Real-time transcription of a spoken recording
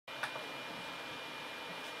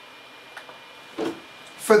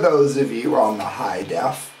For those of you on the high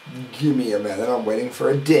def, give me a minute, I'm waiting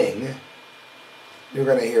for a ding. You're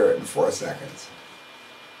going to hear it in 4 seconds.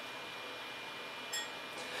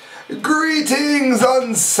 Greetings,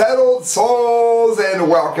 unsettled souls,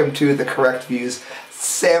 and welcome to The Correct Views.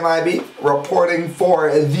 Sam Ivey reporting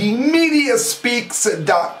for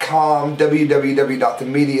themediaspeaks.com,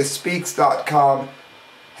 www.themediaspeaks.com.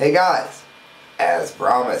 Hey guys, as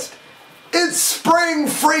promised, it's spring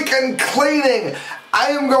freaking cleaning.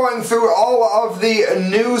 I am going through all of the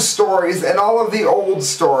news stories and all of the old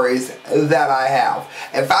stories that I have.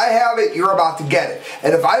 If I have it, you're about to get it.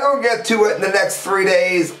 And if I don't get to it in the next 3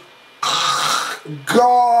 days,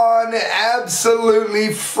 gone, absolutely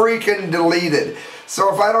freaking deleted. So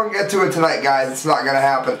if I don't get to it tonight, guys, it's not going to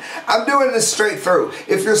happen. I'm doing this straight through.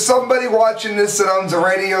 If you're somebody watching this that owns a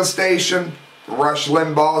radio station, Rush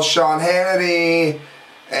Limbaugh, Sean Hannity,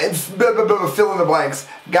 and fill in the blanks,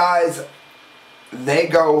 guys, they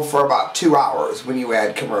go for about 2 hours when you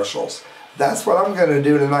add commercials. That's what I'm going to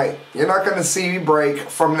do tonight. You're not going to see me break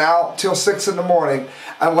from now till 6 in the morning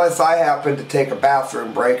unless I happen to take a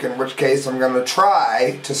bathroom break, in which case I'm going to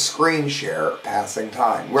try to screen share passing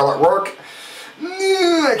time. Will it work?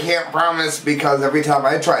 I can't promise, because every time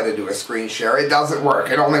I try to do a screen share, it doesn't work.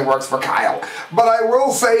 It only works for Kyle. But I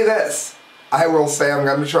will say this. I will say I'm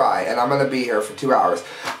going to try, and I'm going to be here for 2 hours.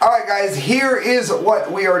 Alright guys, here is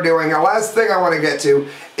what we are doing. The last thing I want to get to,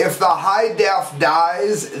 if the high def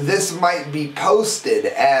dies, this might be posted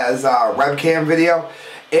as a webcam video.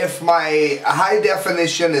 If my high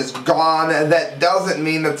definition is gone, that doesn't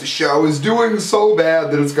mean that the show is doing so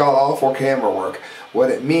bad that it's got awful camera work. What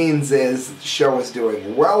it means is the show is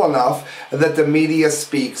doing well enough that the Media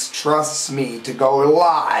Speaks trusts me to go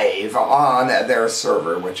live on their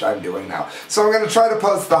server, which I'm doing now. So I'm going to try to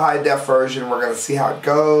post the high def version. We're going to see how it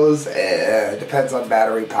goes. It depends on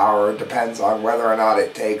battery power. It depends on whether or not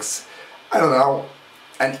it takes, I don't know,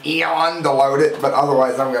 an eon to load it, but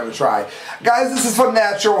otherwise I'm going to try. Guys, this is from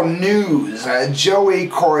Natural News. Joey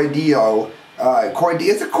Cordillo.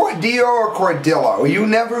 Is it Cordillo or Cordillo? You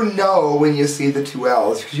never know when you see the 2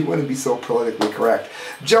 L's because you want to be so politically correct.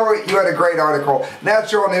 Joey, you had a great article.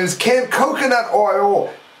 Natural News, can coconut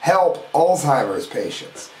oil help Alzheimer's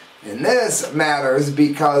patients? And this matters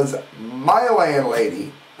because my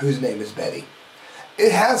landlady, whose name is Betty,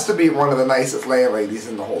 it has to be one of the nicest landladies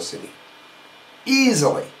in the whole city.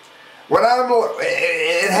 Easily.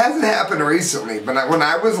 It hasn't happened recently, but when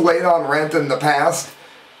I was late on rent in the past,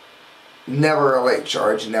 never a late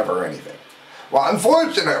charge, never anything. Well,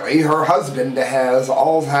 unfortunately, her husband has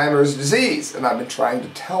Alzheimer's disease, and I've been trying to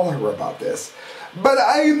tell her about this. But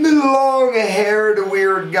I'm the long-haired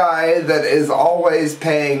weird guy that is always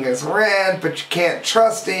paying his rent, but you can't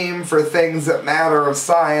trust him for things that matter of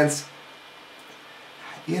science.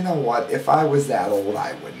 You know what? If I was that old,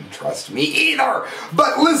 I wouldn't trust me either.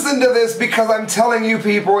 But listen to this, because I'm telling you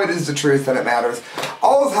people, it is the truth and it matters.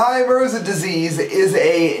 Alzheimer's disease is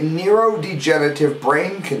a neurodegenerative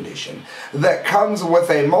brain condition that comes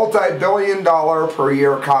with a multi-billion-dollar per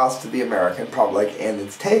year cost to the American public, and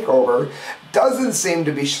its takeover doesn't seem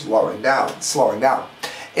to be slowing down.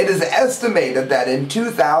 It is estimated that in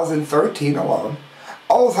 2013 alone,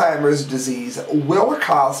 Alzheimer's disease will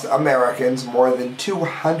cost Americans more than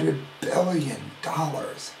 $200 billion.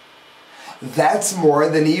 That's more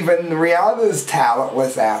than even Rihanna's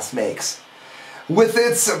talentless ass makes. With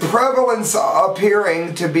its prevalence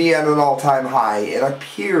appearing to be at an all-time high, it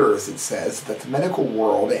appears, it says, that the medical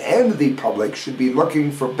world and the public should be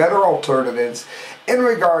looking for better alternatives in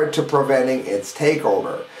regard to preventing its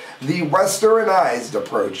takeover. The westernized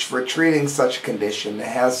approach for treating such a condition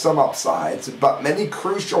has some upsides, but many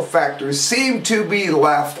crucial factors seem to be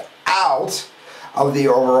left out of the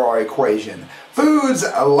overall equation. Foods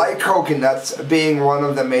like coconuts being one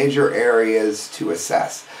of the major areas to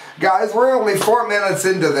assess. Guys, we're only 4 minutes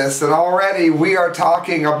into this, and already we are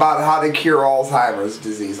talking about how to cure Alzheimer's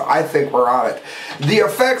disease. I think we're on it. The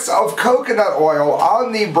effects of coconut oil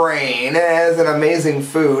on the brain as an amazing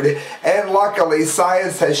food, and luckily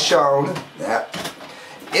science has shown that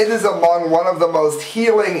it is among one of the most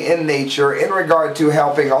healing in nature in regard to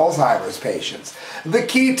helping Alzheimer's patients. The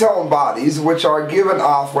ketone bodies, which are given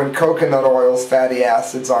off when coconut oil's fatty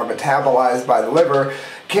acids are metabolized by the liver,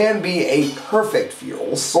 can be a perfect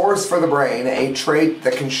fuel source for the brain, a trait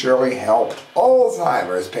that can surely help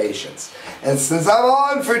Alzheimer's patients. And since I'm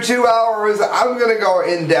on for 2 hours, I'm going to go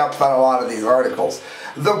in depth on a lot of these articles.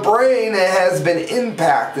 The brain has been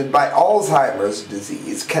impacted by Alzheimer's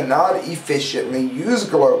disease, cannot efficiently use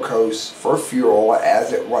glucose for fuel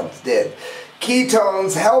as it once did.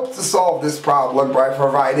 Ketones help to solve this problem by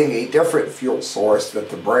providing a different fuel source that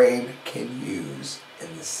the brain can use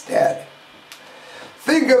instead.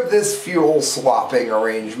 Think of this fuel swapping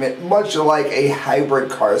arrangement much like a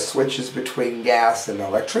hybrid car switches between gas and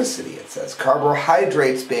electricity. It says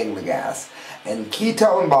carbohydrates being the gas and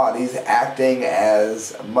ketone bodies acting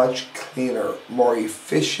as much cleaner, more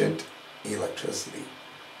efficient electricity.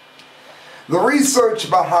 The research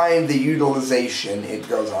behind the utilization, it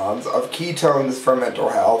goes on, of ketones for mental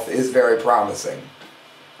health is very promising.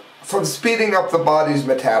 From speeding up the body's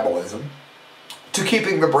metabolism to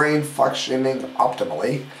keeping the brain functioning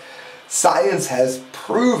optimally, science has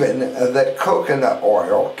proven that coconut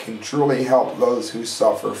oil can truly help those who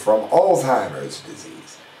suffer from Alzheimer's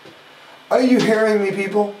disease. Are you hearing me,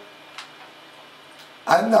 people?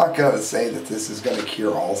 I'm not going to say that this is going to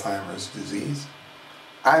cure Alzheimer's disease.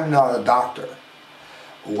 I'm not a doctor.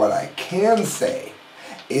 What I can say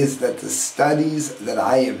is that the studies that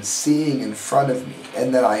I am seeing in front of me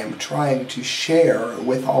and that I am trying to share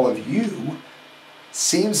with all of you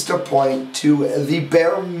seems to point to the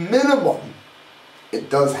bare minimum. It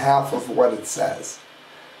does half of what it says.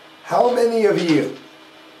 How many of you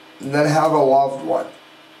that have a loved one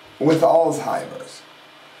with Alzheimer's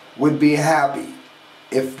would be happy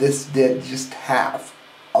if this did just half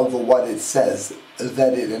of what it says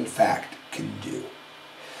that it in fact can do?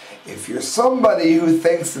 If you're somebody who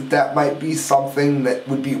thinks that that might be something that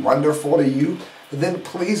would be wonderful to you, then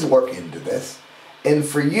please look into this. And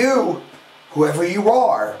for you, whoever you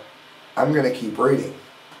are, I'm going to keep reading.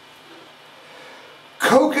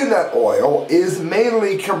 Coconut oil is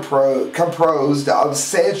mainly composed of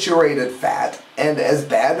saturated fat, and as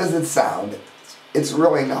bad as it sounds, it's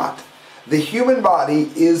really not. The human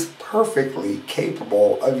body is perfectly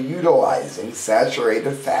capable of utilizing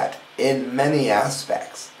saturated fat in many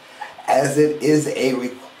aspects, as it is a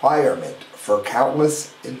requirement for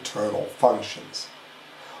countless internal functions.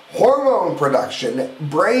 Hormone production,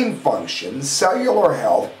 brain function, cellular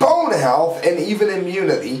health, bone health, and even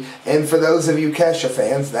immunity. And for those of you Kesha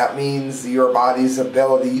fans, that means your body's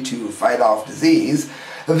ability to fight off disease.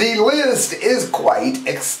 The list is quite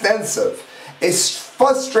extensive. A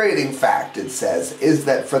frustrating fact, it says, is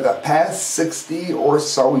that for the past 60 or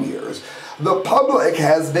so years, the public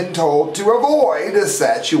has been told to avoid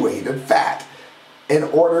saturated fat in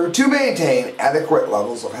order to maintain adequate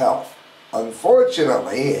levels of health.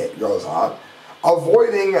 Unfortunately, it goes on,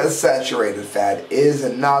 avoiding saturated fat is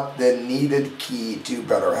not the needed key to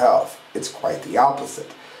better health. It's quite the opposite.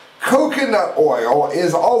 Coconut oil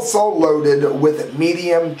is also loaded with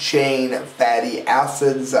medium-chain fatty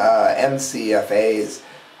acids, MCFAs,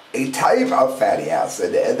 a type of fatty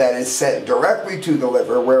acid that is sent directly to the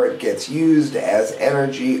liver where it gets used as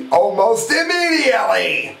energy almost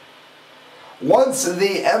immediately. Once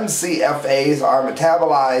the MCFAs are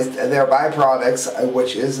metabolized, their byproducts,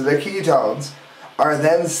 which is the ketones, are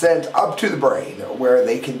then sent up to the brain where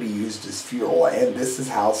they can be used as fuel. And this is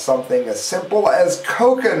how something as simple as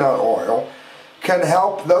coconut oil can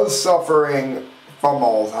help those suffering from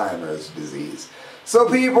Alzheimer's disease. So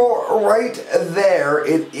people, right there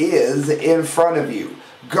it is in front of you.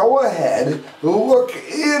 Go ahead, look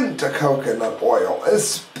into coconut oil,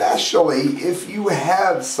 especially if you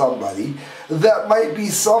have somebody that might be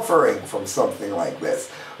suffering from something like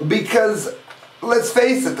this. Because, let's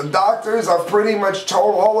face it, the doctors have pretty much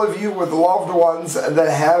told all of you with loved ones that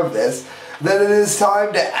have this that it is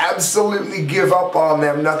time to absolutely give up on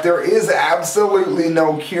them, that there is absolutely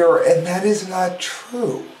no cure, and that is not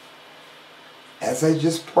true. As I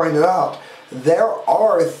just pointed out, there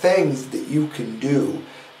are things that you can do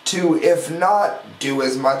to, if not do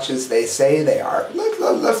as much as they say they are.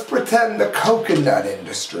 Let's pretend the coconut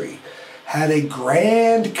industry had a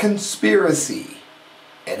grand conspiracy.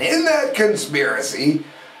 And in that conspiracy,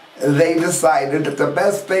 they decided that the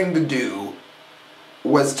best thing to do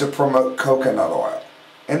was to promote coconut oil.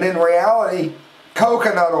 And in reality,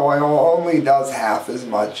 coconut oil only does half as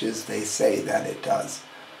much as they say that it does.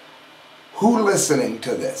 Who listening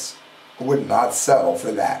to this would not settle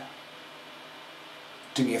for that?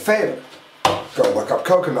 Do me a favor, go look up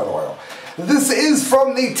coconut oil. This is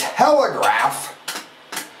from the Telegraph.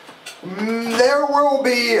 There will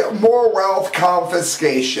be more wealth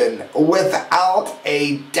confiscation without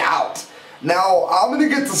a doubt. Now, I'm going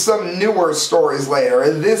to get to some newer stories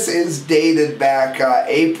later. This is dated back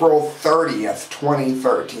April 30th,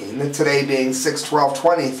 2013. Today being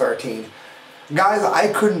 6/12/2013. Guys,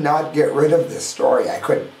 I could not get rid of this story. I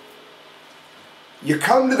couldn't. You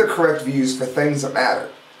come to the correct views for things that matter.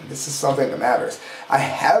 And this is something that matters. I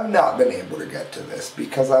have not been able to get to this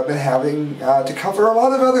because I've been having to cover a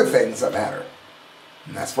lot of other things that matter.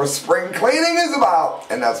 And that's what spring cleaning is about.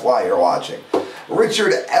 And that's why you're watching.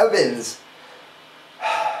 Richard Evans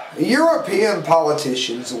European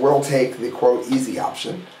politicians will take the, quote, easy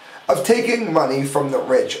option of taking money from the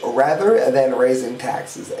rich rather than raising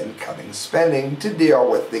taxes and cutting spending to deal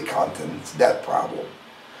with the continent's debt problem.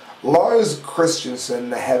 Lars Christensen,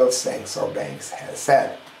 the head of Saxo Banks, has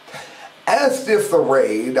said. Asked if the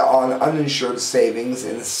raid on uninsured savings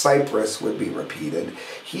in Cyprus would be repeated,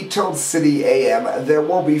 he told City AM there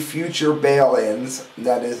will be future bail-ins,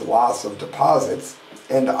 that is, loss of deposits,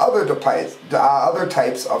 and other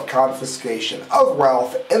types of confiscation of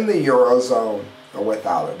wealth in the Eurozone,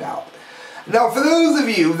 without a doubt. Now, for those of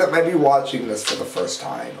you that might be watching this for the first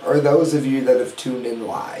time, or those of you that have tuned in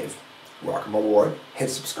live, welcome aboard, hit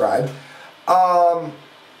subscribe.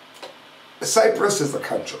 Cyprus is the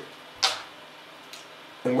country.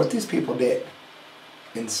 And what these people did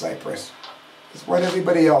in Cyprus is what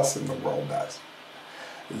everybody else in the world does.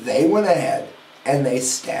 They went ahead and they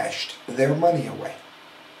stashed their money away.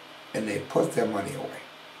 And they put their money away.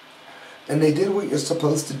 And they did what you're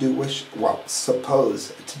supposed to do with,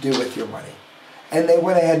 your money. And they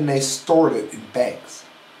went ahead and they stored it in banks.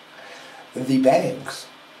 The banks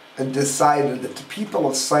decided that the people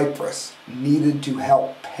of Cyprus needed to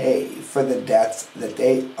help pay for the debts that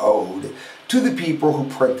they owed to the people who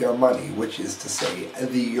print their money, which is to say,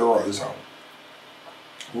 the Eurozone.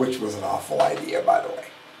 Which was an awful idea, by the way.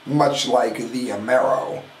 Much like the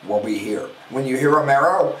Amero will be here. When you hear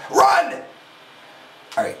Amero, run!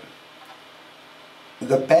 Alright.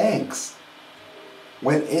 The banks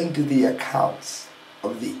went into the accounts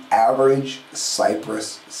of the average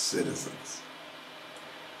Cyprus citizens.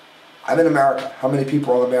 I'm in America. How many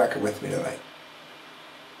people are in America with me tonight?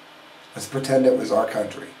 Let's pretend it was our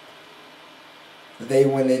country. They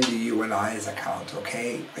went into you and I's account,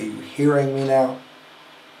 okay? Are you hearing me now?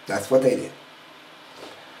 That's what they did.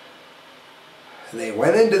 They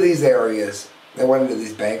went into these areas, they went into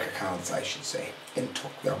these bank accounts, I should say, and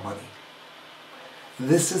took their money.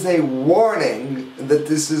 This is a warning that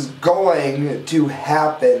this is going to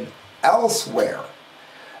happen elsewhere.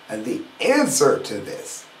 And the answer to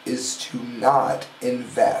this is to not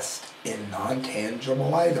invest in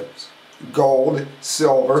non-tangible items. Gold,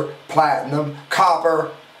 silver, platinum,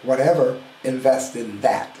 copper, whatever, invest in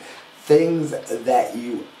that. Things that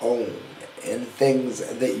you own and things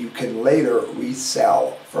that you can later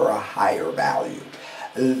resell for a higher value.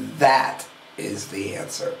 That is the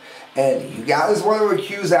answer. And you guys want to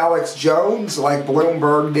accuse Alex Jones, like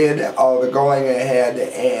Bloomberg did, of going ahead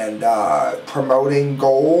and promoting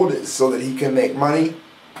gold so that he can make money?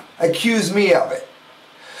 Accuse me of it.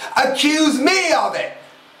 Accuse me of it!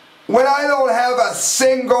 When I don't have a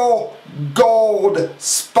single gold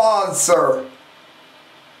sponsor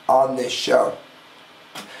on this show.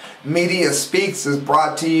 Media Speaks is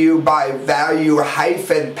brought to you by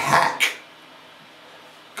Value-Pack.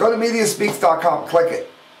 Go to MediaSpeaks.com, click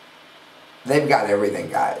it. They've got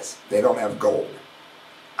everything, guys. They don't have gold.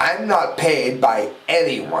 I'm not paid by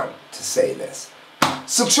anyone to say this.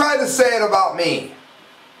 So try to say it about me.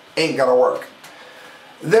 Ain't gonna work.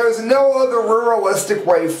 There's no other realistic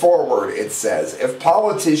way forward, it says, if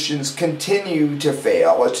politicians continue to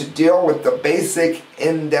fail to deal with the basic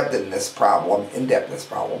indebtedness problem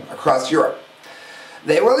across Europe.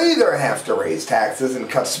 They will either have to raise taxes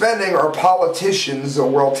and cut spending, or politicians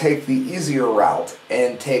will take the easier route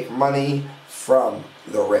and take money from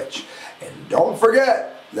the rich. And don't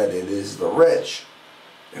forget that it is the rich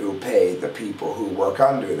who pay the people who work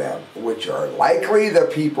under them, which are likely the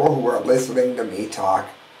people who are listening to me talk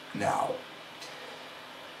now.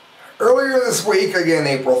 Earlier this week, again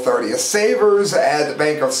April 30th, savers at the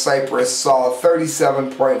Bank of Cyprus saw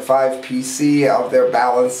 37.5 PC of their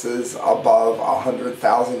balances above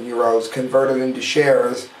 100,000 euros converted into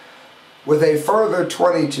shares, with a further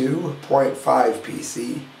 22.5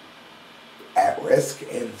 PC at risk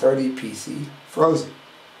and 30 PC frozen.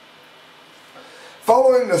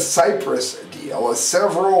 Following the Cyprus deal,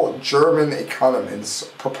 several German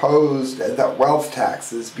economists proposed that wealth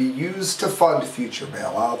taxes be used to fund future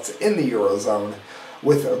bailouts in the Eurozone,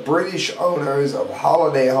 with British owners of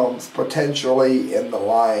holiday homes potentially in the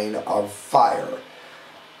line of fire.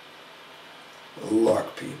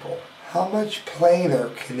 Look, people, how much plainer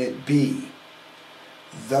can it be?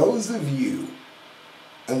 Those of you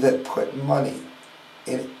that put money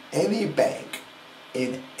in any bank,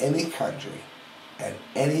 in any country, at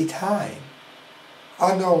any time,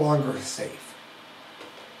 are no longer safe.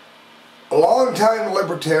 Long-time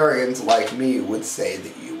libertarians like me would say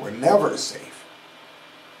that you were never safe.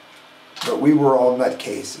 But we were all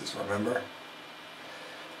nutcases, remember?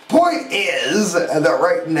 Point is that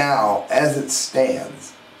right now, as it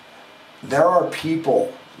stands, there are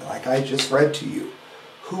people, like I just read to you,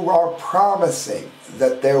 who are promising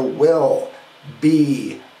that there will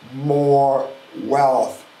be more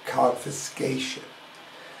wealth confiscation.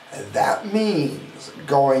 And that means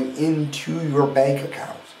going into your bank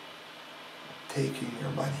account, taking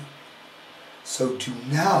your money. So do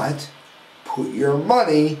not put your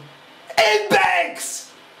money in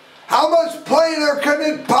banks! How much plainer can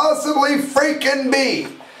it possibly freaking be?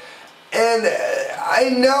 And I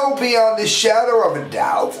know beyond a shadow of a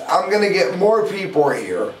doubt, I'm going to get more people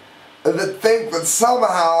here that think that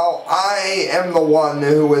somehow I am the one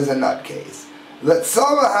who is a nutcase. That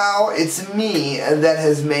somehow it's me that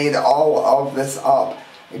has made all of this up.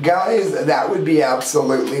 Guys, that would be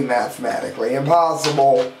absolutely mathematically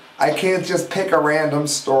impossible. I can't just pick a random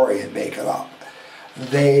story and make it up.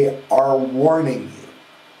 They are warning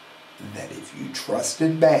you that if you trust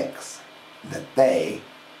in banks, that they,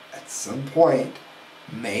 at some point,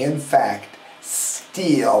 may in fact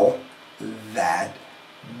steal that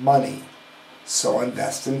money. So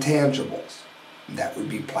invest in tangibles. That would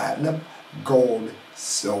be platinum, gold,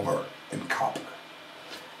 silver, and copper.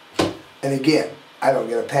 And again, I don't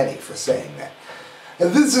get a penny for saying that.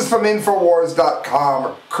 And this is from Infowars.com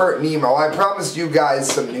or Kurt Nemo. I promised you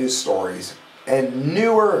guys some news stories, and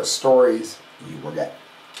newer stories you will get.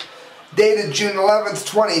 Dated June 11th,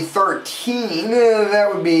 2013,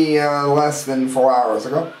 that would be less than 4 hours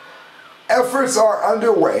ago. Efforts are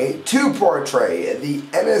underway to portray the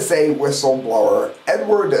NSA whistleblower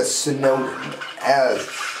Edward Snowden as,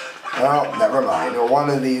 well, never mind, one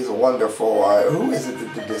of these wonderful, who is it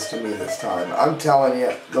that did this to me this time? I'm telling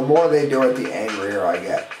you, the more they do it, the angrier I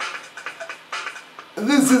get.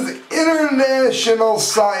 This is international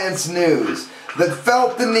science news that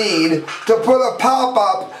felt the need to put a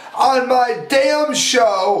pop-up on my damn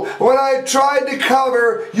show when I tried to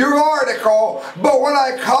cover your article, but when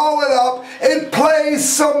I call it up, it plays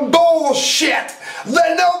some bullshit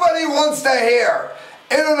that nobody wants to hear.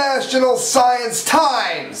 International Science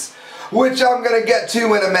Times, which I'm going to get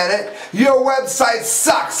to in a minute. Your website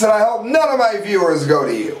sucks, and I hope none of my viewers go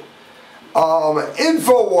to you.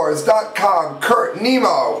 Infowars.com, Kurt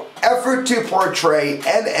Nemo, effort to portray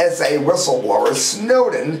NSA whistleblower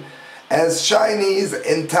Snowden as Chinese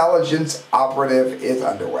intelligence operative is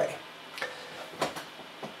underway.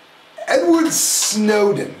 Edward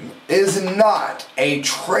Snowden is not a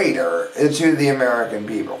traitor to the American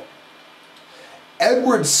people.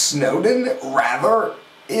 Edward Snowden, rather,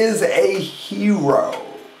 is a hero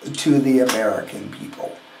to the American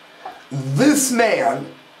people. This man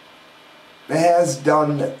has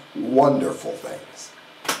done wonderful things.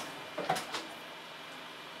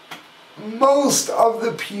 Most of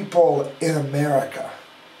the people in America,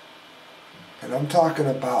 and I'm talking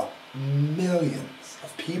about millions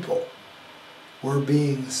of people, were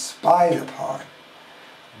being spied upon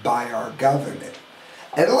by our government.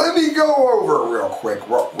 And let me go over real quick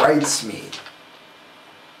what rights mean.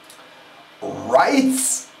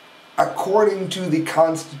 Rights, according to the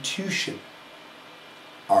Constitution,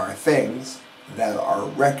 are things that are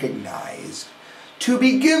recognized to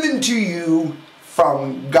be given to you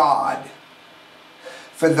from God.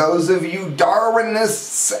 For those of you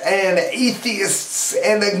Darwinists and atheists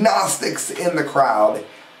and agnostics in the crowd,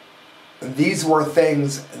 these were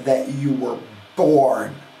things that you were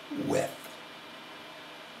born with.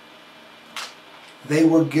 They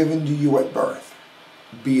were given to you at birth,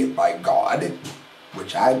 be it by God,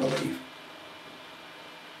 which I believe,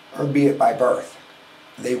 or be it by birth.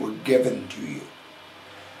 They were given to you.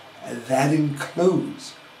 And that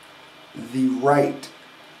includes the right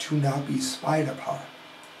to not be spied upon.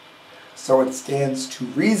 So it stands to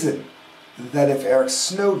reason that if Eric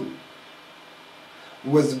Snowden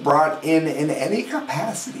was brought in any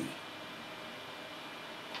capacity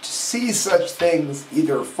to see such things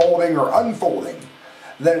either folding or unfolding,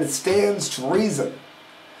 then it stands to reason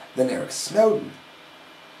that Eric Snowden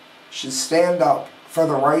should stand up for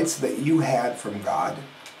the rights that you had from God,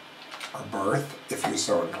 or birth, if you're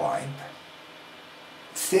so inclined.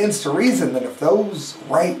 It stands to reason that if those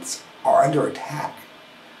rights are under attack,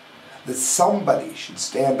 that somebody should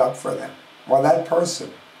stand up for them. Well, that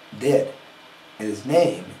person did, and his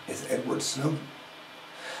name is Edward Snowden.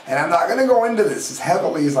 And I'm not going to go into this as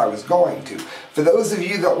heavily as I was going to. For those of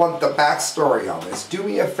you that want the backstory on this, do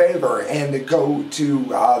me a favor and go to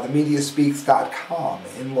themediaspeaks.com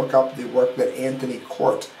and look up the work that Anthony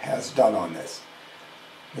Court has done on this.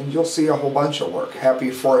 And you'll see a whole bunch of work. Happy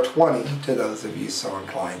 420 to those of you so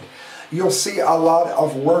inclined. You'll see a lot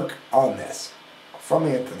of work on this from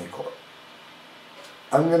Anthony Court.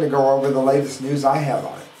 I'm going to go over the latest news I have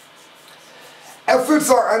on it. Efforts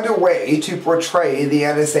are underway to portray the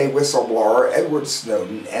NSA whistleblower Edward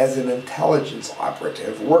Snowden as an intelligence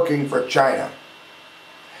operative working for China.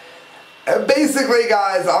 Basically,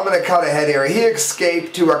 guys, I'm going to cut ahead here. He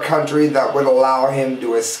escaped to a country that would allow him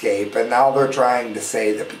to escape, and now they're trying to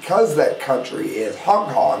say that because that country is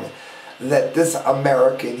Hong Kong, that this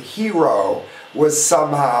American hero was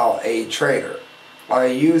somehow a traitor. Are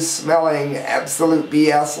you smelling absolute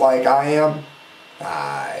BS like I am?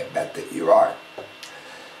 I bet that you are.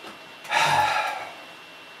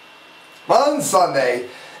 On Sunday,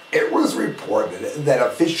 it was reported that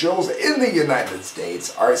officials in the United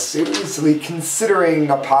States are seriously considering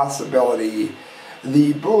the possibility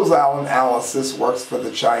the bullseye analysis works for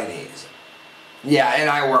the Chinese. Yeah, and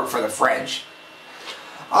I work for the French.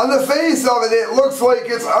 On the face of it, it looks like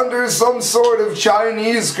it's under some sort of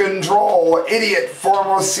Chinese control, idiot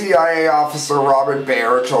former CIA officer Robert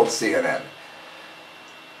Baer told CNN.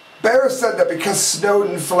 Baer said that because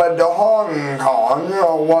Snowden fled to Hong Kong,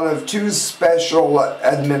 one of two special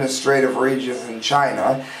administrative regions in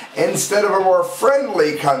China, instead of a more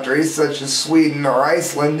friendly country such as Sweden or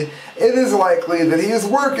Iceland, it is likely that he is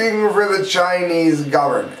working for the Chinese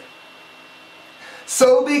government.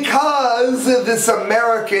 So because this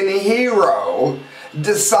American hero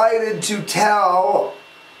decided to tell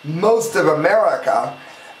most of America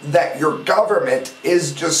that your government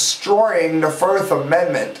is destroying the Fourth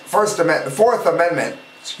Amendment,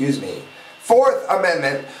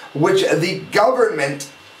 which the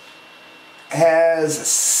government has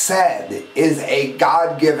said is a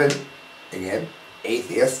God-given, again,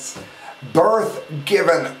 atheists,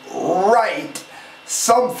 birth-given right,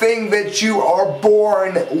 something that you are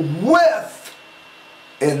born with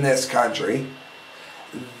in this country.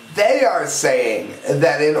 They are saying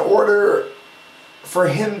that in order for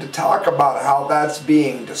him to talk about how that's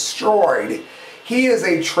being destroyed, he is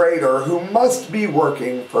a traitor who must be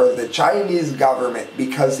working for the Chinese government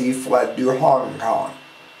because he fled to Hong Kong.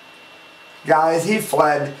 Guys, he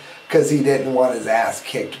fled because he didn't want his ass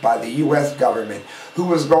kicked by the U.S. government, who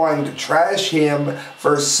was going to trash him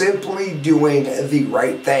for simply doing the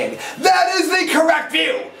right thing. That is the correct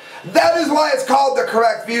view! That is why it's called the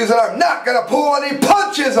correct views, and I'm not going to pull any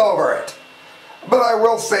punches over it! But I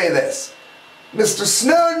will say this. Mr.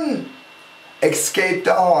 Snowden escaped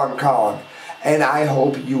to Hong Kong, and I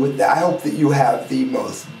hope that you have the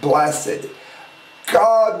most blessed,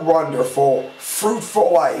 God-wonderful,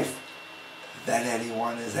 fruitful life that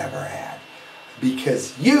anyone has ever had.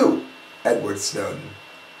 Because you, Edward Snowden,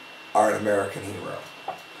 are an American hero.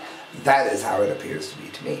 That is how it appears to be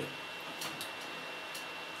to me.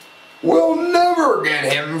 We'll never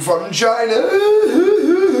get him from China.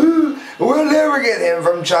 We'll never get him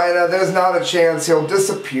from China. There's not a chance he'll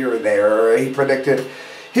disappear there. He predicted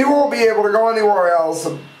he won't be able to go anywhere else.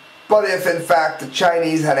 But if in fact the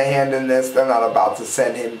Chinese had a hand in this, they're not about to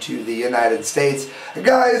send him to the United States.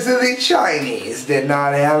 Guys, the Chinese did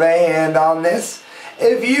not have a hand on this.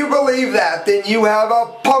 If you believe that, then you have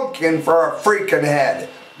a pumpkin for a freaking head.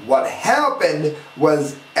 What happened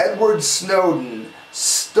was Edward Snowden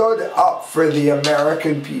stood up for the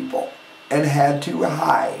American people and had to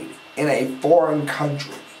hide in a foreign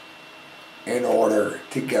country in order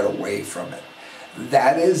to get away from it.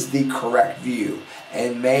 That is the correct view.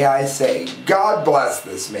 And may I say, God bless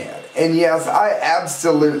this man. And yes, I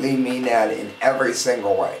absolutely mean that in every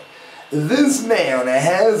single way. This man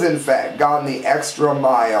has in fact gone the extra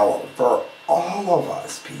mile for all of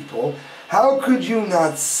us people. How could you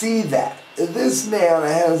not see that? This man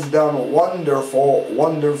has done wonderful,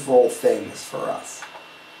 wonderful things for us.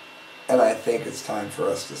 And I think it's time for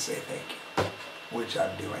us to say thank you, which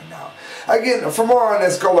I'm doing now. Again, for more on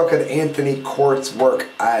this, go look at Anthony Court's work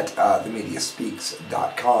at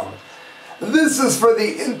themediaspeaks.com. This is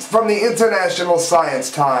from the International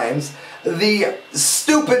Science Times. The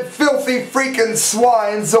stupid, filthy, freaking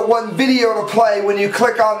swines that want video to play when you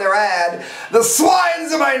click on their ad. The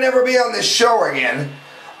swines that might never be on this show again.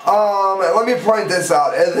 Let me point this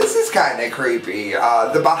out. This is kind of creepy.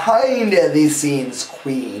 The behind-the-scenes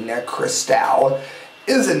queen, Cristal,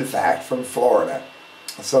 is in fact from Florida.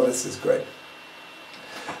 So this is good.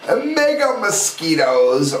 Mega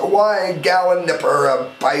mosquitoes. Why gallonipper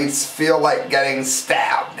bites feel like getting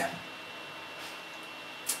stabbed.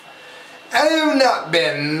 I have not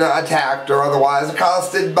been attacked or otherwise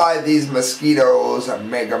accosted by these mosquitoes,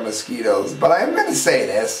 mega mosquitoes, but I am going to say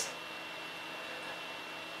this.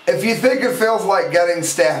 If you think it feels like getting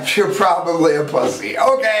stabbed, you're probably a pussy.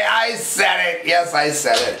 Okay, I said it. Yes, I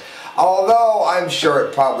said it. Although I'm sure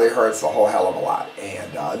it probably hurts a whole hell of a lot.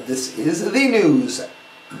 And this is the news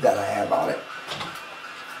that I have on it.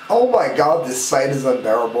 Oh my God, this site is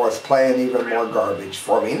unbearable. It's playing even more garbage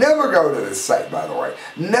for me. Never go to this site, by the way.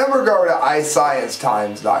 Never go to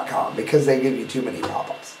iScienceTimes.com because they give you too many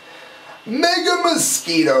pop-ups. Mega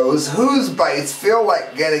mosquitoes whose bites feel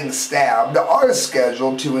like getting stabbed are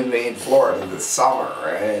scheduled to invade Florida this summer.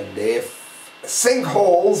 And if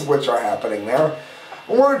sinkholes, which are happening there,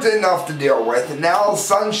 weren't enough to deal with, now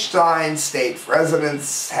Sunshine State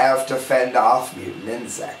residents have to fend off mutant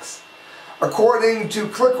insects. According to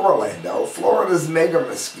Click Orlando, Florida's mega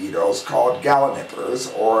mosquitoes, called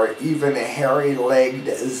gallinippers or even hairy-legged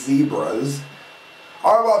zebras,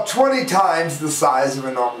 are about 20 times the size of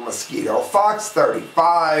a normal mosquito. Fox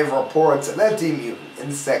 35 reports that the mutant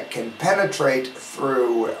insect can penetrate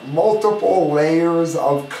through multiple layers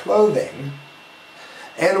of clothing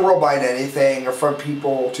and will bite anything from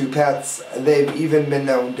people to pets. They've even been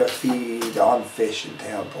known to feed on fish and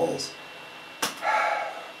tadpoles.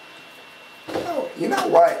 You know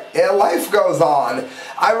what? Life goes on.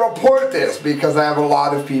 I report this because I have a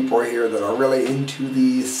lot of people here that are really into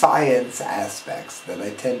the science aspects that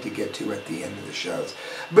I tend to get to at the end of the shows.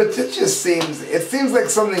 But it just seems like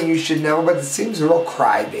something you should know, but it seems real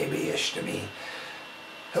crybaby-ish to me.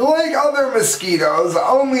 Like other mosquitoes,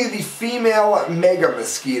 only the female mega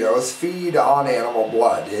mosquitoes feed on animal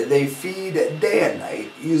blood. They feed day and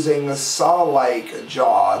night using a saw-like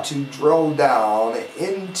jaw to drill down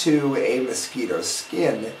into a mosquito's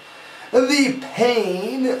skin. The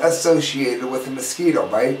pain associated with a mosquito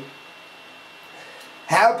bite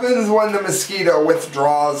happens when the mosquito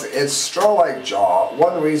withdraws its straw-like jaw.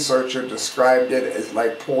 One researcher described it as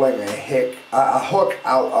like pulling a hook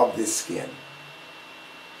out of the skin.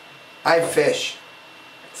 I fish.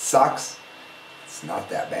 It sucks. It's not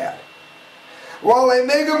that bad. While a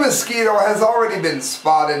mega mosquito has already been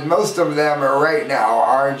spotted, most of them right now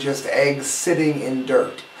are just eggs sitting in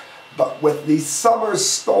dirt. But with the summer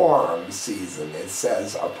storm season, it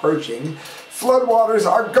says, approaching, floodwaters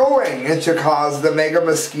are going to cause the mega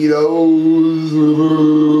mosquitoes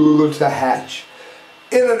to hatch.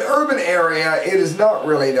 In an urban area, it is not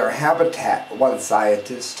really their habitat, one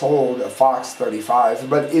scientist told Fox 35,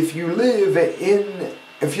 but if you live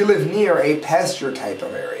near a pasture type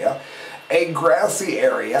of area, a grassy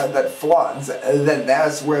area that floods, then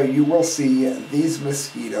that's where you will see these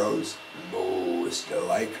mosquitoes most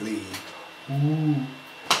likely. Ooh.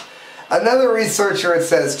 Another researcher, it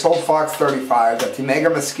says, told Fox 35 that the mega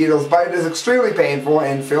mosquito's bite is extremely painful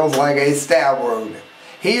and feels like a stab wound.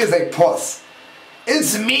 He is a puss.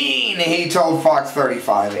 It's mean, he told Fox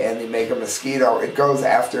 35, and the mega mosquito, it goes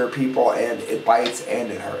after people and it bites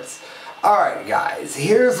and it hurts. Alright guys,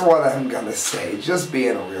 here's what I'm going to say, just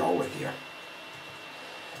being real with you.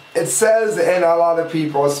 It says, and a lot of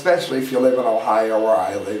people, especially if you live in Ohio where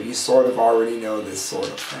I live, you sort of already know this sort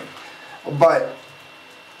of thing. But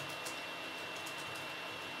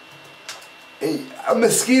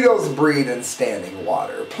mosquitoes breed in standing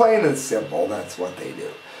water. Plain and simple, that's what they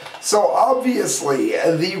do. So obviously,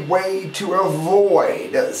 the way to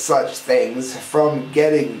avoid such things from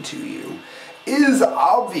getting to you is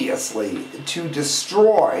obviously to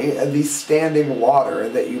destroy the standing water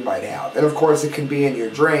that you might have. And of course, it can be in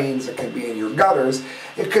your drains, it can be in your gutters,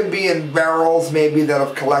 it could be in barrels maybe that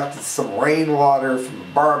have collected some rainwater from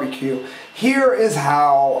a barbecue. Here is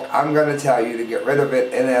how I'm going to tell you to get rid of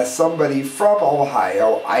it, and as somebody from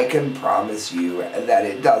Ohio, I can promise you that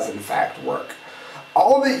it does in fact work.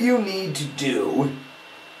 All that you need to do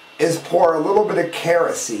is pour a little bit of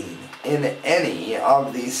kerosene in any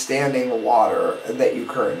of the standing water that you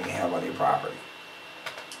currently have on your property.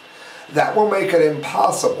 That will make it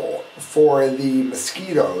impossible for the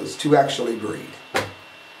mosquitoes to actually breed.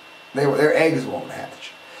 Their eggs won't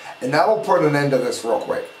hatch. And that will put an end to this real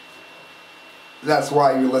quick. That's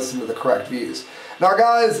why you listen to the correct views. Now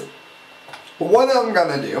guys, what I'm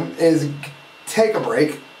going to do is take a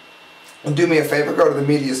break. And do me a favor, go to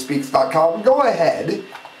themediaspeaks.com, go ahead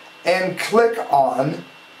and click on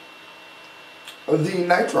the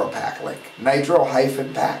Nitro Pack link,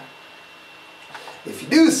 Nitro-Pack. If you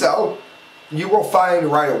do so, you will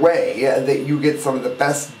find right away that you get some of the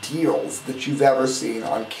best deals that you've ever seen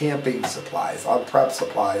on camping supplies, on prep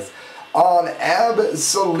supplies, on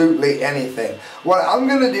absolutely anything. What I'm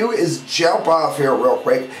going to do is jump off here real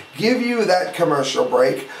quick, give you that commercial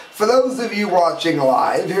break. For those of you watching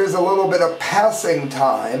live, here's a little bit of passing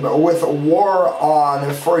time with War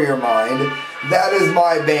On For Your Mind. That is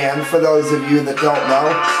my band, for those of you that don't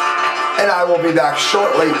know. And I will be back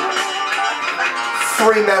shortly.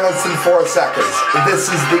 3 minutes and 4 seconds.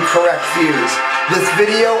 This is the correct views. This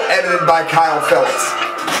video edited by Kyle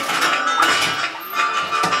Phillips.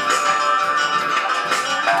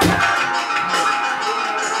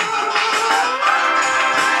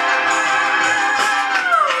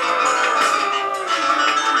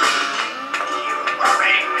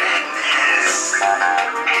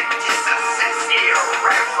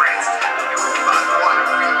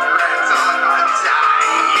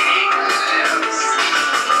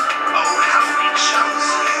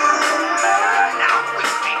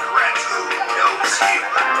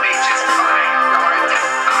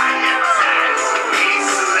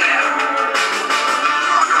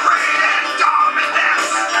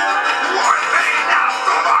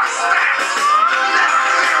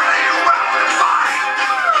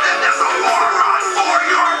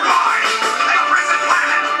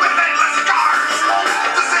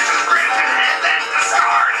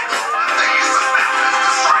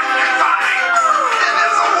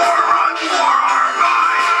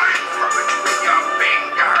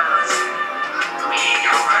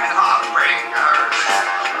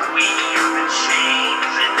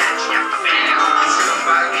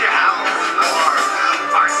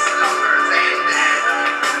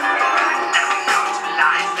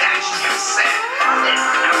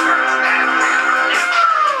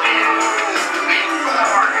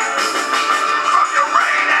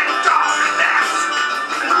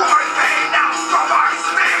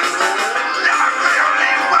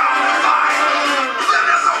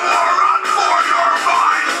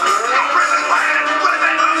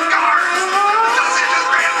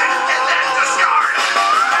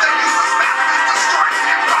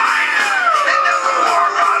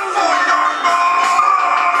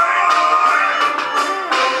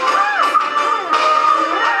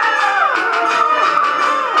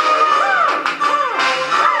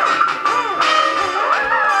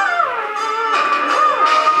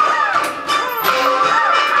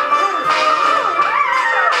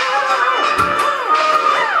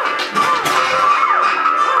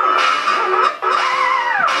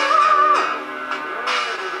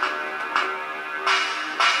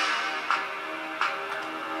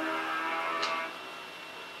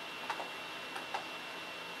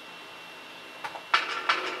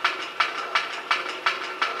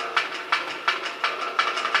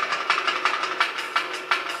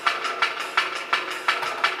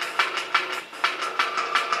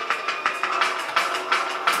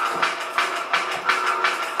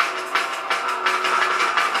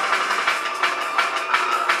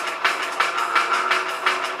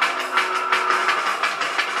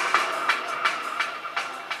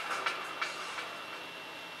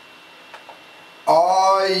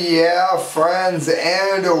 Oh yeah, friends,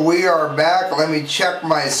 and we are back. Let me check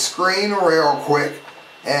my screen real quick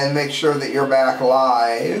and make sure that you're back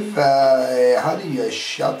live. How do you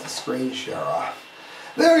shut the screen share off?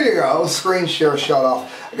 There you go, screen share shut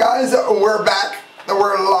off. Guys, we're back,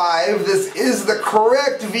 we're live. This is the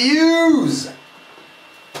correct views.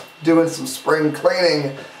 Doing some spring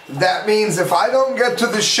cleaning. That means if I don't get to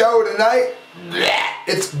the show tonight,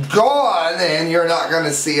 it's gone and you're not going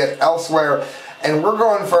to see it elsewhere. And we're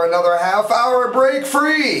going for another half-hour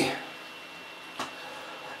break-free.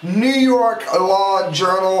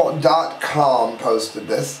 NewYorklawJournal.com posted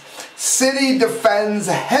this. City defends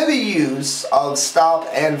heavy use of stop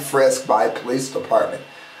and frisk by police department.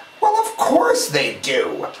 Well, of course they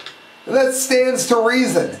do. That stands to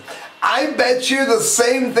reason. I bet you the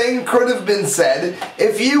same thing could have been said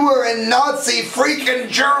if you were in Nazi freaking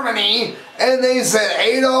Germany and they said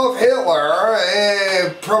Adolf Hitler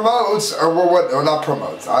promotes, or what, or not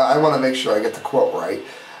promotes, I want to make sure I get the quote right.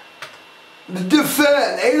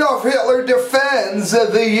 Adolf Hitler defends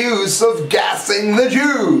the use of gassing the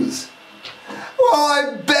Jews. Well,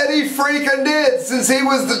 I bet he freaking did, since he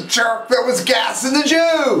was the jerk that was gassing the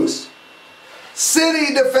Jews.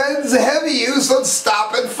 City defends heavy use of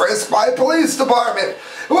stop and frisk by police department.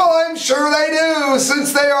 Well, I'm sure they do,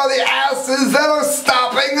 since they are the asses that are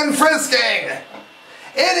stopping and frisking.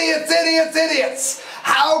 Idiots, idiots, idiots.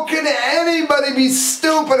 How can anybody be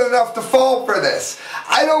stupid enough to fall for this?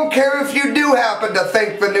 I don't care if you do happen to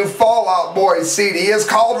think the new Fall Out Boy CD is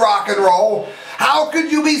called rock and roll. How could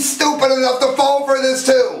you be stupid enough to fall for this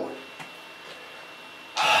too?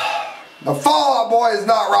 The Fall Out Boy is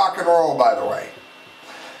not rock and roll, by the way.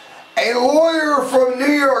 A lawyer from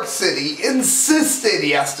New York City insisted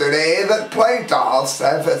yesterday that plaintiffs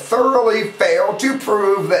have thoroughly failed to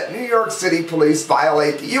prove that New York City police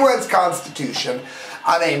violate the U.S. Constitution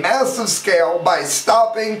on a massive scale by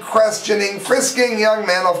stopping, questioning, frisking young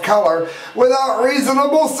men of color without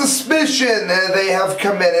reasonable suspicion they have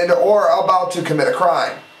committed or about to commit a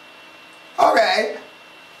crime. Okay.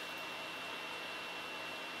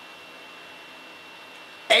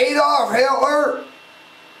 Adolf Hitler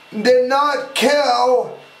did not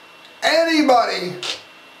kill anybody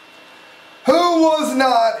who was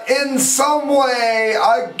not in some way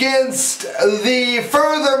against the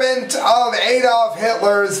furtherment of Adolf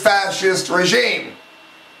Hitler's fascist regime.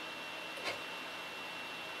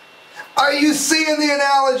 Are you seeing the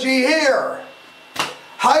analogy here?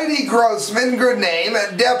 Heidi Grossman, good name,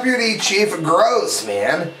 Deputy Chief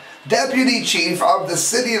Grossman, Deputy Chief of the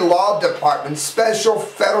City Law Department Special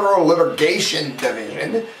Federal Litigation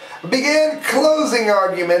Division, began closing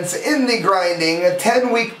arguments in the grinding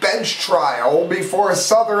 10-week bench trial before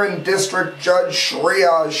Southern District Judge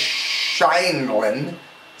Shreya Scheindlin,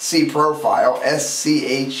 see profile,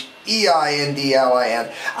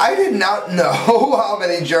 S-C-H-E-I-N-D-L-I-N. I did not know how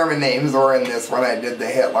many German names were in this when I did the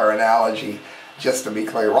Hitler analogy, just to be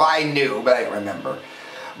clear. Well, I knew, but I didn't remember.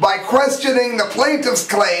 By questioning the plaintiff's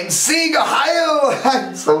claims, Sieg Heil,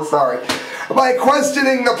 I'm so sorry. By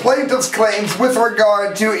questioning the plaintiff's claims with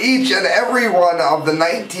regard to each and every one of the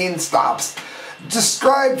 19 stops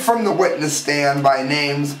described from the witness stand by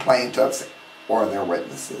names, plaintiffs, or their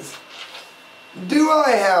witnesses. Do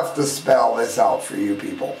I have to spell this out for you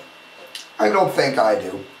people? I don't think I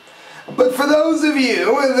do. But for those of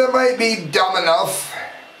you that might be dumb enough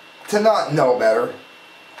to not know better,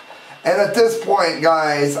 and at this point,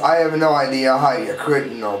 guys, I have no idea how you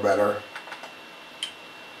couldn't know better.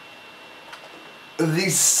 The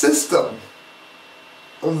system,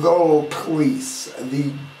 the police,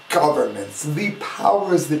 the governments, the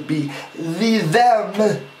powers that be,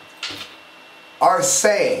 them are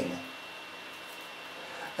saying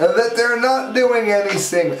that they're not doing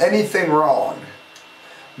anything wrong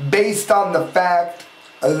based on the fact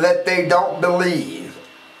that they don't believe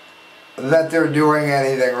that they're doing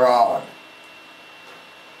anything wrong.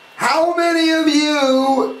 How many of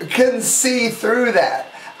you can see through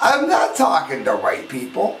that? I'm not talking to white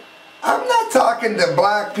people. I'm not talking to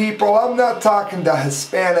black people. I'm not talking to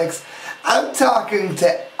Hispanics. I'm talking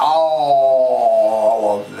to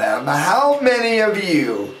all of them. How many of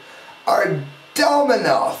you are dumb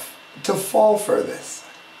enough to fall for this?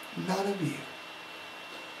 None of you.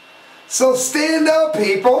 So stand up,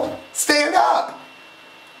 people. Stand up.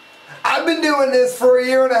 I've been doing this for a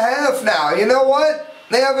year and a half now. You know what?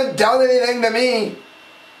 They haven't done anything to me.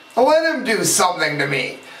 Let them do something to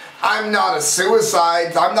me. I'm not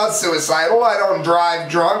suicidal. I don't drive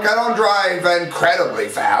drunk. I don't drive incredibly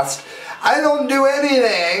fast. I don't do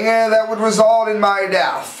anything that would result in my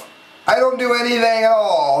death. I don't do anything at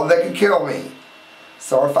all that could kill me.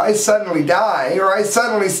 So if I suddenly die or I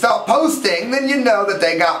suddenly stop posting, then you know that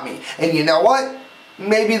they got me. And you know what?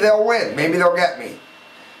 Maybe they'll win. Maybe they'll get me.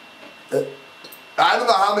 I don't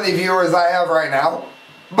know how many viewers I have right now,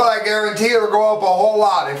 but I guarantee it'll go up a whole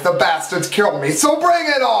lot if the bastards kill me. So bring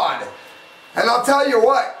it on! And I'll tell you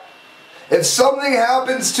what, if something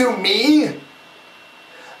happens to me,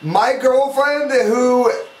 my girlfriend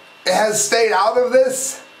who has stayed out of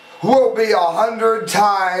this will be 100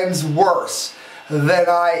 times worse than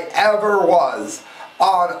I ever was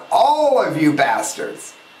on all of you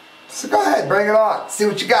bastards. So go ahead, bring it on. See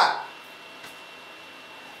what you got.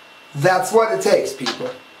 That's what it takes, people.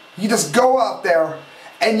 You just go out there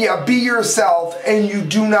and you be yourself and you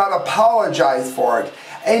do not apologize for it.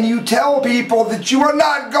 And you tell people that you are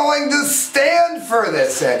not going to stand for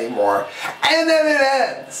this anymore. And then it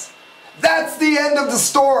ends. That's the end of the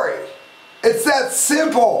story. It's that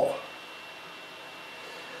simple.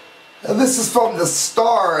 And this is from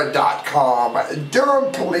thestar.com.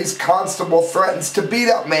 Durham police constable threatens to beat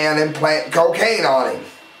up man and plant cocaine on him.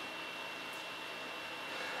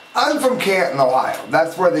 I'm from Canton, Ohio.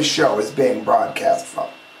 That's where this show is being broadcast from.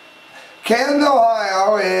 Canton,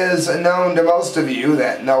 Ohio is known to most of you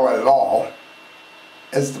that know it at all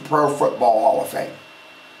as the Pro Football Hall of Fame.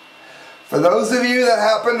 For those of you that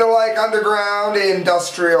happen to like underground,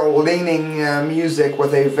 industrial-leaning music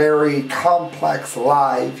with a very complex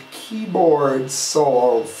live keyboard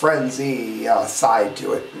solo frenzy side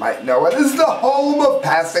to it, might know it as the home of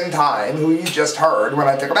Passing Time, who you just heard when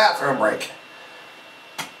I took a bathroom break.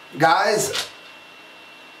 Guys,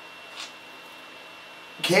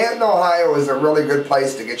 Canton, Ohio is a really good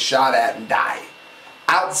place to get shot at and die.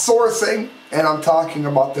 Outsourcing, and I'm talking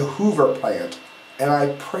about the Hoover plant, and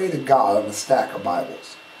I pray to God on a stack of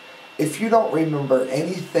Bibles. If you don't remember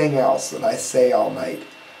anything else that I say all night,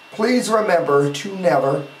 please remember to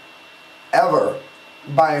never, ever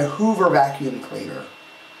buy a Hoover vacuum cleaner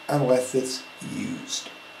unless it's used.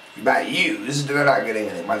 If you buy it used, they're not getting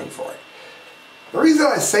any money for it. The reason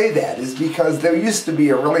I say that is because there used to be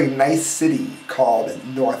a really nice city called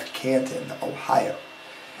North Canton, Ohio.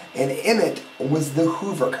 And in it was the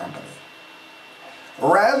Hoover Company.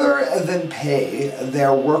 Rather than pay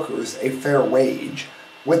their workers a fair wage,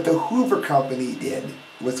 what the Hoover Company did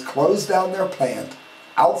was close down their plant,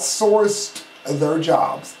 outsourced their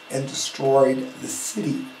jobs, and destroyed the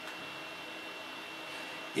city.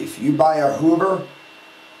 If you buy a Hoover,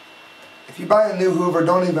 if you buy a new Hoover,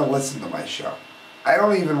 don't even listen to my show. I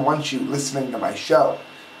don't even want you listening to my show.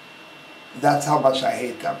 That's how much I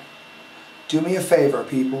hate them. Do me a favor,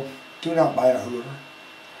 people. Do not buy a Hoover.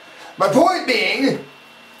 My point being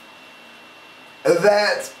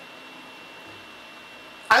that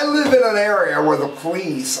I live in an area where the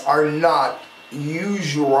police are not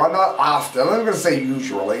often, I'm going to say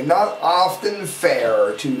usually, not often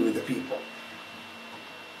fair to the people.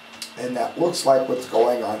 And that looks like what's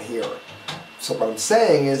going on here. So what I'm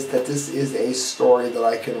saying is that this is a story that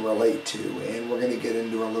I can relate to, and we're going to get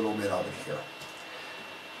into a little bit of it here.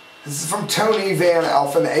 This is from Tony Van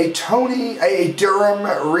Alphen. A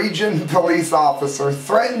Durham region police officer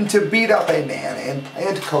threatened to beat up a man and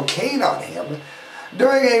plant cocaine on him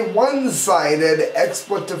during a one-sided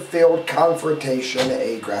expletive-filled confrontation,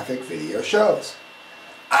 a graphic video shows.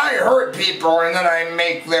 I hurt people and then I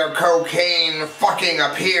make their cocaine fucking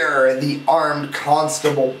appear, the armed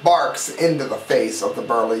constable barks into the face of the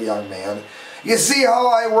burly young man. You see how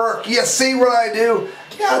I work? You see what I do?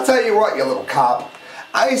 Yeah, I'll tell you what, you little cop.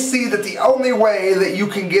 I see that the only way that you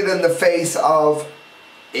can get in the face of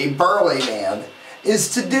a burly man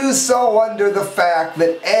is to do so under the fact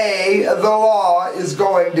that A, the law is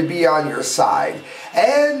going to be on your side,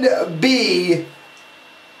 and B,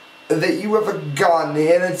 that you have a gun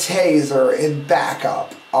and a taser and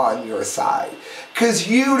backup on your side. Because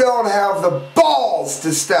you don't have the balls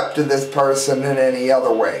to step to this person in any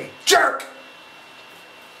other way. Jerk!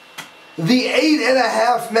 The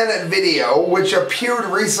 8.5-minute video, which appeared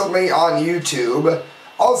recently on YouTube,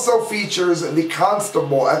 also features the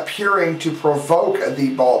constable appearing to provoke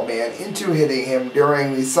the bald man into hitting him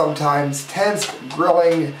during the sometimes tense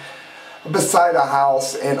grilling beside a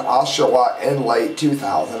house in Oshawa in late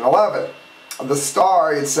 2011. The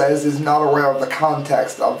Star, it says, is not aware of the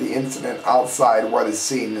context of the incident outside what is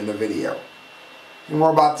seen in the video. And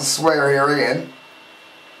we're about to swear here again.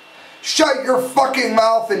 Shut your fucking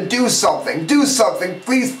mouth and do something. Do something.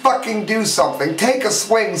 Please fucking do something. Take a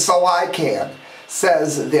swing so I can,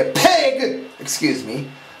 says the pig,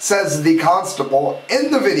 says the constable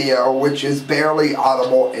in the video, which is barely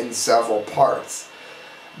audible in several parts.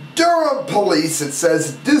 Durham police, it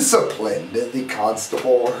says, disciplined the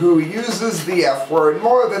constable who uses the F word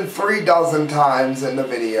more than 36 times in the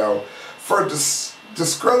video for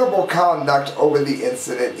discreditable conduct over the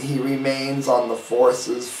incident. He remains on the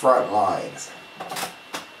force's front lines.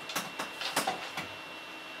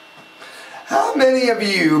 How many of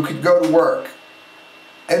you could go to work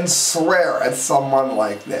and swear at someone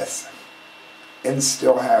like this and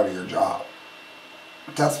still have your job?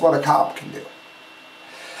 That's what a cop can do.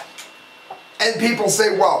 And people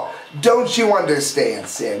say, well, don't you understand,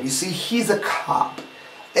 Sam? You see, he's a cop,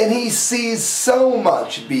 and he sees so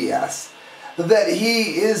much BS that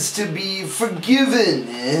he is to be forgiven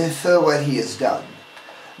for what he has done.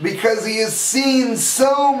 Because he has seen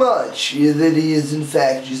so much that he is in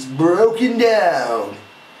fact just broken down.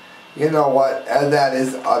 You know what? That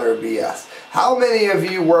is utter BS. How many of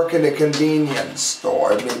you work in a convenience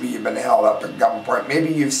store? Maybe you've been held up at gunpoint.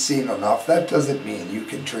 Maybe you've seen enough. That doesn't mean you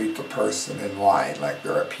can treat the person in line like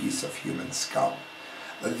they're a piece of human scum.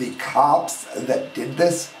 The cops that did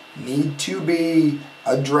this need to be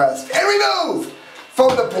addressed and removed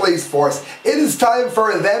from the police force. It is time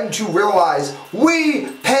for them to realize we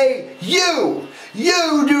pay you.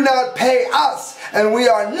 You do not pay us, and we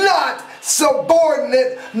are not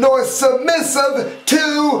subordinate nor submissive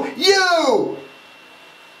to you.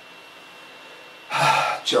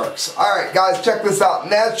 Jerks. Alright guys, check this out.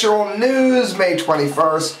 Natural News, May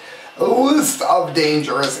 21st. A list of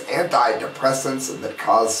dangerous antidepressants that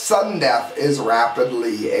cause sudden death is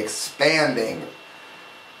rapidly expanding.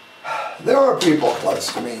 There are people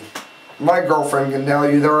close to me. My girlfriend can tell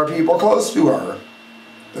you there are people close to her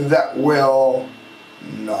that will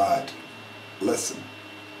not listen.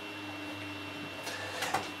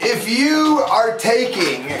 If you are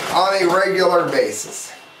taking on a regular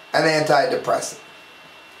basis an antidepressant,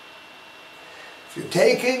 if you're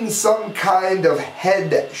taking some kind of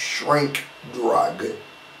head shrink drug,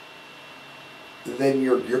 then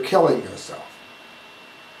you're killing yourself.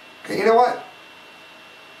 Okay, you know what?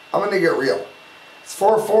 I'm going to get real. It's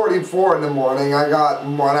 4:44 in the morning. I got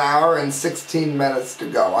 1 hour and 16 minutes to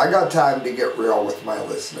go. I got time to get real with my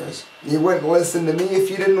listeners. You wouldn't listen to me if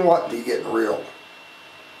you didn't want me getting real.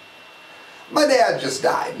 My dad just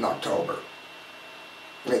died in October.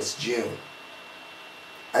 It's June.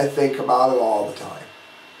 I think about it all the time.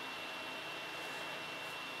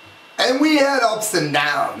 And we had ups and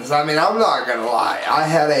downs. I mean, I'm not going to lie. I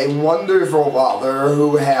had a wonderful father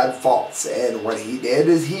who had faults. And what he did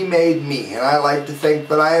is he made me. And I like to think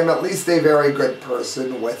that I am at least a very good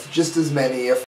person with just as many, if